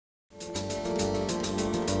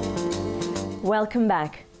Welcome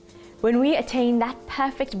back. When we attain that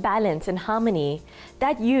perfect balance and harmony,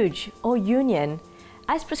 that yuj or union,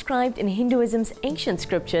 as prescribed in Hinduism's ancient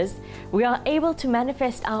scriptures, we are able to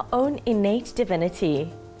manifest our own innate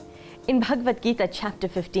divinity. In Bhagavad Gita Chapter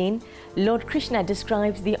 15, Lord Krishna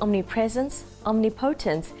describes the omnipresence,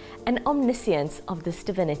 omnipotence, and omniscience of this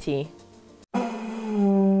divinity.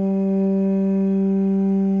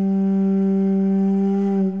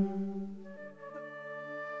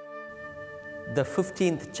 The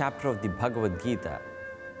 15th chapter of the Bhagavad Gita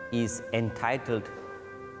is entitled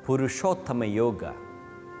Purushottama Yoga,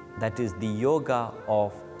 that is the yoga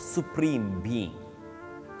of Supreme Being.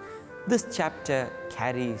 This chapter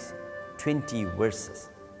carries 20 verses.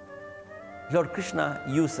 Lord Krishna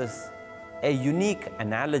uses a unique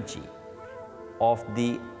analogy of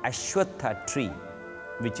the Ashwatha tree,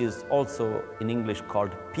 which is also in English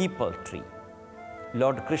called peepal tree.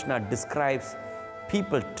 Lord Krishna describes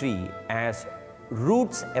peepal tree as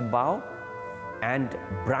roots above and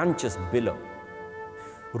branches below.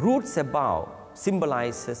 Roots above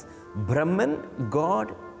symbolizes Brahman,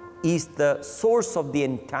 God, is the source of the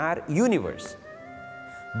entire universe.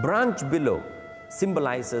 Branch below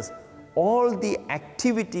symbolizes all the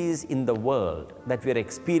activities in the world that we are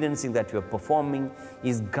experiencing, that we are performing,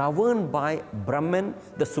 is governed by Brahman,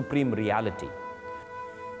 the supreme reality.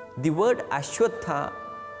 The word Ashwatha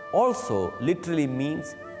also literally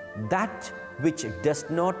means that which does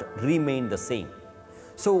not remain the same.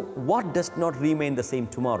 So what does not remain the same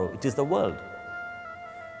tomorrow? It is the world.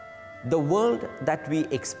 The world that we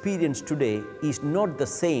experience today is not the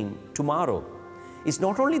same tomorrow. It's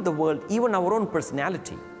not only the world, even our own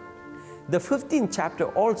personality. The 15th chapter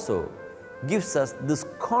also gives us this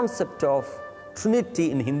concept of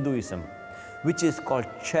Trinity in Hinduism, which is called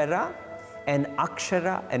Chara and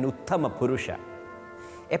Akshara and Uttama Purusha.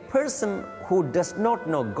 A person who does not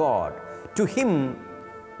know God, to him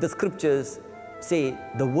the scriptures say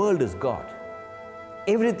the world is God.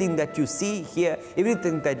 Everything that you see here,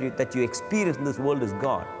 everything that you experience in this world is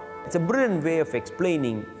God. It's a brilliant way of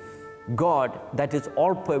explaining God that is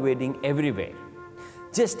all-pervading everywhere.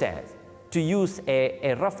 Just as, to use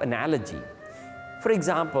a rough analogy, for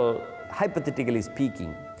example, hypothetically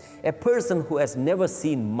speaking, a person who has never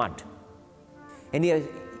seen mud, and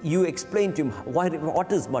you explain to him,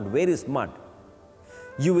 what is mud, where is mud?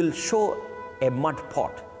 You will show a mud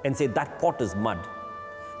pot and say that pot is mud.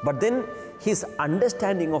 But then his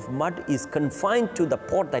understanding of mud is confined to the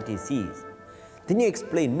pot that he sees. Then you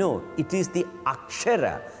explain, no, it is the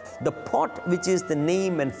Akshara. The pot, which is the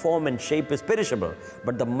name and form and shape, is perishable,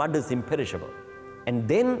 but the mud is imperishable. And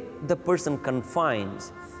then the person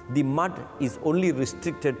confines, the mud is only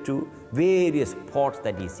restricted to various pots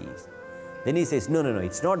that he sees. Then he says, no,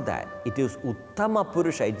 it's not that. It is Uttama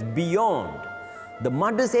Purusha, it's beyond. The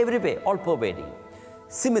mud is everywhere, all-pervading.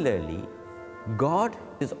 Similarly, God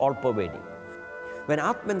is all-pervading. When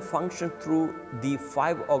Atman functions through the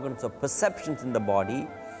 5 organs of perceptions in the body,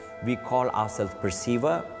 we call ourselves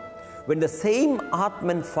perceiver. When the same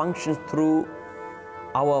Atman functions through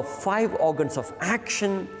our 5 organs of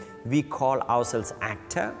action, we call ourselves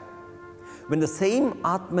actor. When the same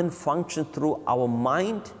Atman functions through our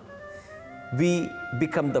mind, we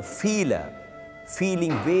become the feeler,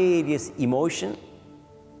 feeling various emotions.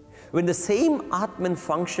 When the same Atman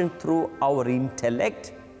functions through our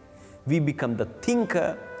intellect, we become the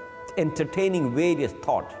thinker, entertaining various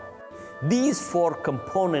thoughts. These 4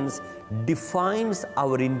 components defines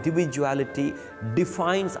our individuality,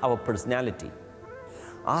 defines our personality.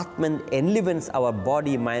 Atman enlivens our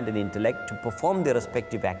body, mind and intellect to perform their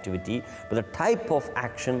respective activity, but the type of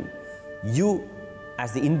action you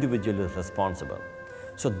as the individual is responsible.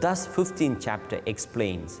 So thus 15th chapter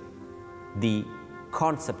explains the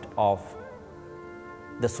concept of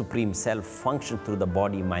the Supreme Self function through the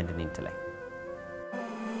body, mind and intellect.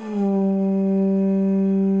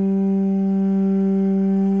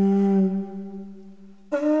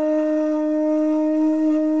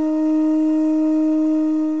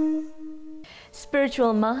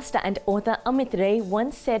 Spiritual master and author Amit Ray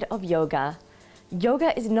once said of yoga,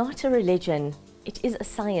 "Yoga is not a religion, it is a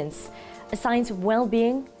science of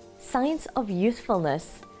well-being, science of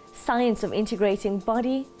youthfulness, science of integrating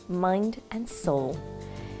body, mind and soul."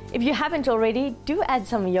 If you haven't already, do add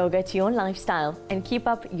some yoga to your lifestyle and keep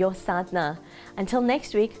up your sadhana. Until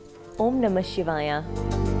next week, Om Namah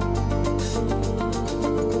Shivaya.